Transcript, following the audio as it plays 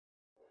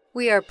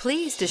We are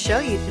pleased to show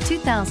you the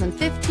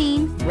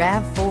 2015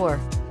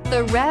 RAV4.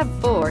 The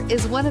RAV4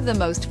 is one of the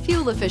most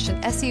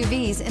fuel-efficient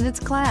SUVs in its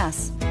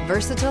class.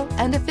 Versatile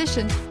and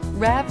efficient,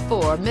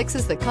 RAV4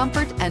 mixes the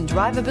comfort and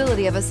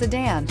drivability of a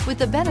sedan with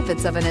the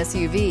benefits of an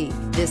SUV.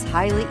 This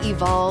highly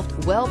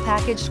evolved,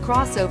 well-packaged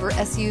crossover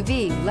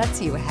SUV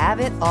lets you have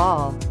it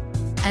all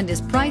and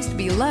is priced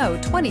below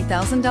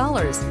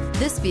 $20,000.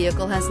 This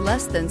vehicle has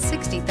less than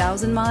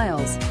 60,000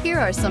 miles. Here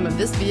are some of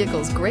this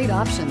vehicle's great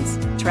options: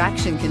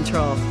 traction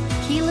control,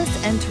 keyless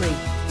entry,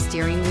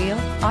 steering wheel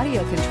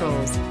audio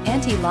controls,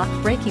 anti-lock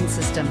braking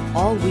system,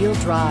 all-wheel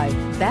drive,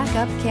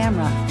 backup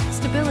camera,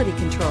 stability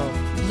control,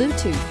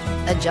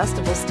 Bluetooth,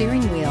 adjustable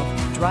steering wheel,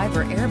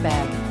 driver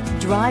airbag.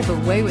 Drive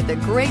away with a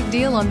great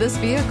deal on this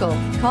vehicle.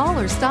 Call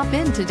or stop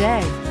in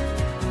today.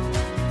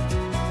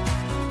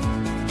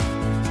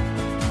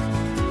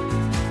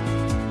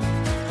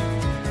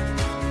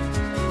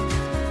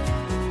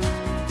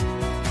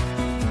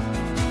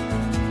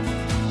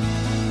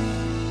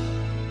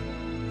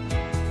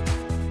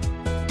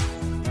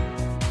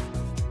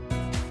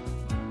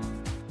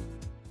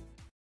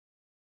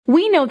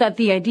 We know that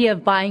the idea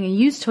of buying a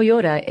used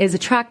Toyota is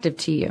attractive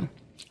to you.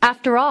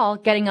 After all,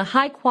 getting a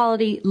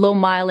high-quality,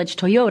 low-mileage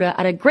Toyota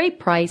at a great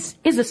price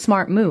is a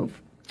smart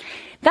move.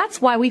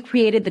 That's why we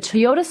created the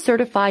Toyota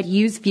Certified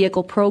Used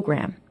Vehicle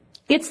Program.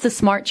 It's the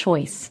smart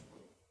choice.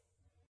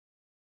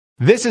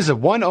 This is a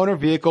one-owner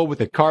vehicle with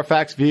a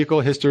CARFAX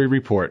Vehicle History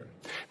Report.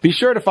 Be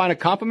sure to find a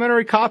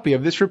complimentary copy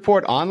of this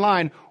report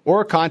online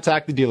or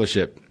contact the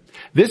dealership.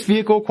 This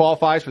vehicle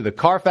qualifies for the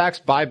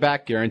CARFAX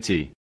Buyback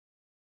Guarantee.